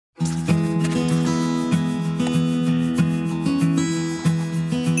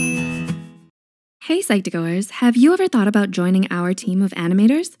Hey Psych2Goers, have you ever thought about joining our team of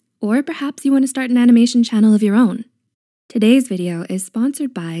animators? Or perhaps you want to start an animation channel of your own? Today's video is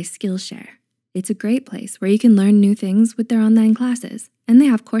sponsored by Skillshare. It's a great place where you can learn new things with their online classes, and they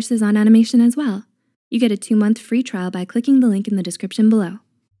have courses on animation as well. You get a 2-month free trial by clicking the link in the description below.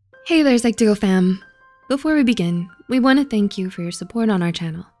 Hey there Psych2Go fam. Before we begin, we want to thank you for your support on our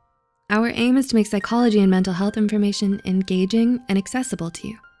channel. Our aim is to make psychology and mental health information engaging and accessible to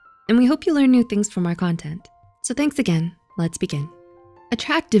you. And we hope you learn new things from our content. So thanks again, let's begin.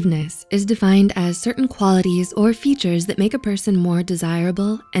 Attractiveness is defined as certain qualities or features that make a person more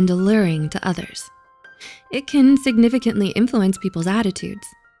desirable and alluring to others. It can significantly influence people's attitudes,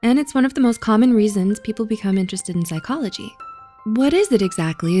 and it's one of the most common reasons people become interested in psychology. What is it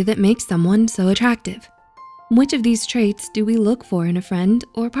exactly that makes someone so attractive? Which of these traits do we look for in a friend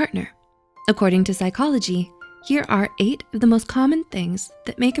or partner? According to psychology, here are 8 of the most common things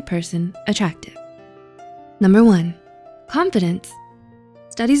that make a person attractive. Number 1, confidence.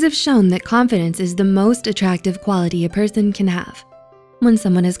 Studies have shown that confidence is the most attractive quality a person can have. When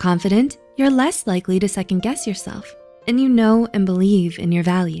someone is confident, you're less likely to second guess yourself, and you know and believe in your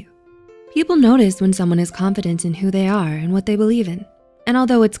value. People notice when someone is confident in who they are and what they believe in. And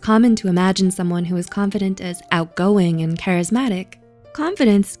although it's common to imagine someone who is confident as outgoing and charismatic,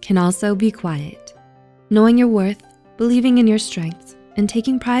 confidence can also be quiet. Knowing your worth, believing in your strengths, and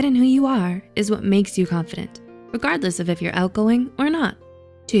taking pride in who you are is what makes you confident, regardless of if you're outgoing or not.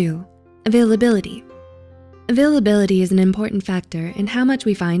 2, availability. Availability is an important factor in how much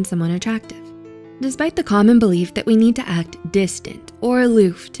we find someone attractive. Despite the common belief that we need to act distant or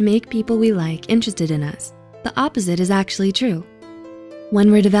aloof to make people we like interested in us, the opposite is actually true.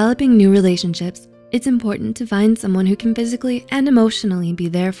 When we're developing new relationships, it's important to find someone who can physically and emotionally be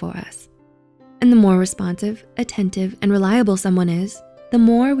there for us. And the more responsive, attentive, and reliable someone is, the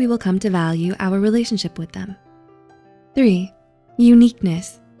more we will come to value our relationship with them. 3,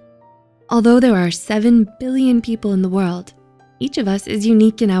 uniqueness. Although there are 7 billion people in the world, each of us is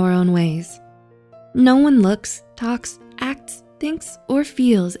unique in our own ways. No one looks, talks, acts, thinks, or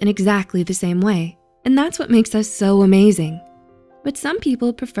feels in exactly the same way, and that's what makes us so amazing. But some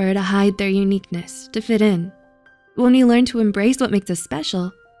people prefer to hide their uniqueness to fit in. When we learn to embrace what makes us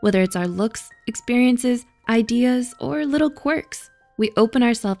special, whether it's our looks, experiences, ideas, or little quirks, we open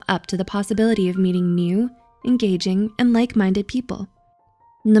ourselves up to the possibility of meeting new, engaging, and like-minded people.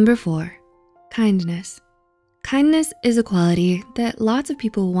 Number 4, kindness. Kindness is a quality that lots of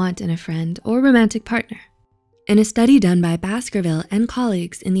people want in a friend or romantic partner. In a study done by Baskerville and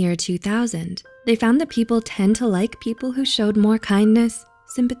colleagues in the year 2000, they found that people tend to like people who showed more kindness,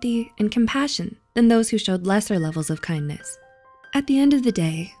 sympathy, and compassion than those who showed lesser levels of kindness. At the end of the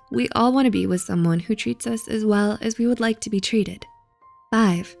day, we all wanna be with someone who treats us as well as we would like to be treated.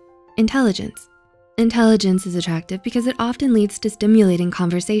 5, intelligence. Intelligence is attractive because it often leads to stimulating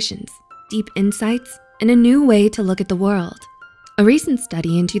conversations, deep insights, and a new way to look at the world. A recent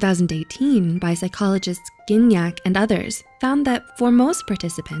study in 2018 by psychologists Gignac and others found that for most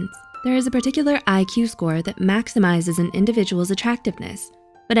participants, there is a particular IQ score that maximizes an individual's attractiveness,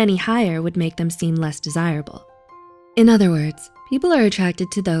 but any higher would make them seem less desirable. In other words, people are attracted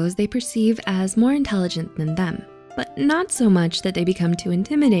to those they perceive as more intelligent than them, but not so much that they become too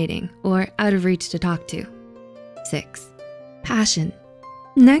intimidating or out of reach to talk to. 6, passion.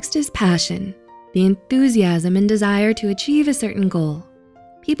 Next is passion, the enthusiasm and desire to achieve a certain goal.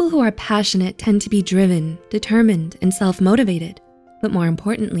 People who are passionate tend to be driven, determined, and self-motivated, but more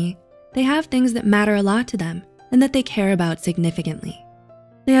importantly, they have things that matter a lot to them and that they care about significantly.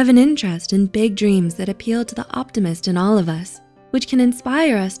 They have an interest in big dreams that appeal to the optimist in all of us, which can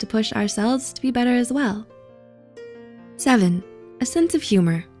inspire us to push ourselves to be better as well. 7, a sense of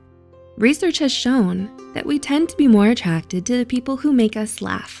humor. Research has shown that we tend to be more attracted to the people who make us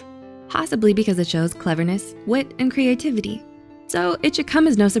laugh, possibly because it shows cleverness, wit, and creativity. So it should come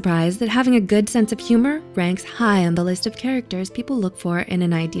as no surprise that having a good sense of humor ranks high on the list of characters people look for in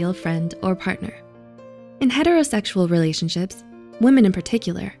an ideal friend or partner. In heterosexual relationships, women in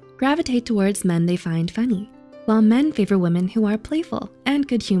particular gravitate towards men they find funny, while men favor women who are playful and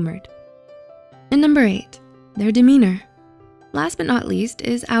good-humored. And number 8, their demeanor. Last but not least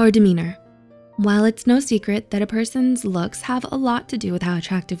is our demeanor. While it's no secret that a person's looks have a lot to do with how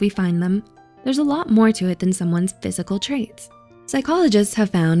attractive we find them, there's a lot more to it than someone's physical traits. Psychologists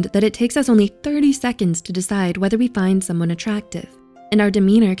have found that it takes us only 30 seconds to decide whether we find someone attractive, and our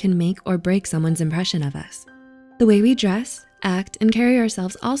demeanor can make or break someone's impression of us. The way we dress, act, and carry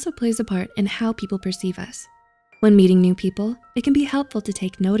ourselves also plays a part in how people perceive us. When meeting new people, it can be helpful to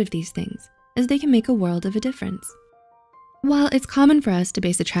take note of these things, as they can make a world of a difference. While it's common for us to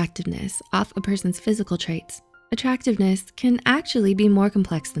base attractiveness off a person's physical traits, attractiveness can actually be more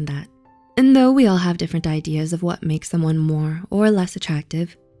complex than that. And though we all have different ideas of what makes someone more or less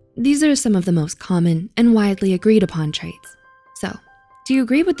attractive, these are some of the most common and widely agreed upon traits. So, do you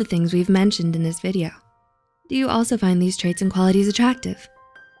agree with the things we've mentioned in this video? Do you also find these traits and qualities attractive?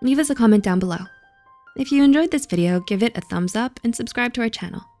 Leave us a comment down below. If you enjoyed this video, give it a thumbs up and subscribe to our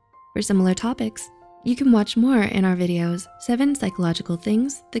channel. For similar topics, you can watch more in our videos, 7 psychological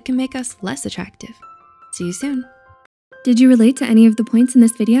things that can make us less attractive. See you soon. Did you relate to any of the points in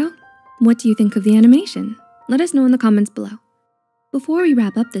this video? What do you think of the animation? Let us know in the comments below. Before we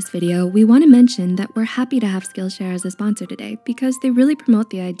wrap up this video, we wanna mention that we're happy to have Skillshare as a sponsor today because they really promote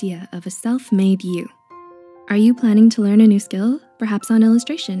the idea of a self-made you. Are you planning to learn a new skill? Perhaps on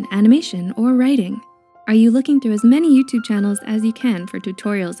illustration, animation, or writing? Are you looking through as many YouTube channels as you can for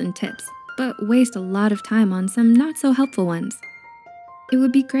tutorials and tips, but waste a lot of time on some not so helpful ones? It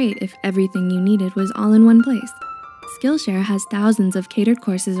would be great if everything you needed was all in one place. Skillshare has thousands of catered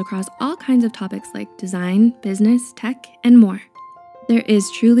courses across all kinds of topics like design, business, tech, and more. There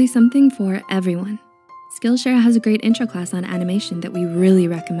is truly something for everyone. Skillshare has a great intro class on animation that we really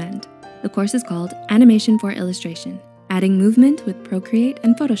recommend. The course is called Animation for Illustration, Adding Movement with Procreate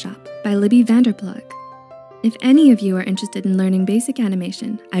and Photoshop by Libby Vanderplug. If any of you are interested in learning basic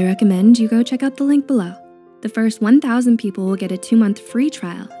animation, I recommend you go check out the link below. The first 1,000 people will get a 2-month free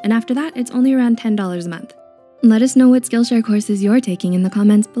trial, and after that, it's only around $10 a month. Let us know what Skillshare courses you're taking in the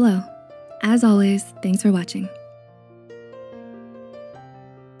comments below. As always, thanks for watching.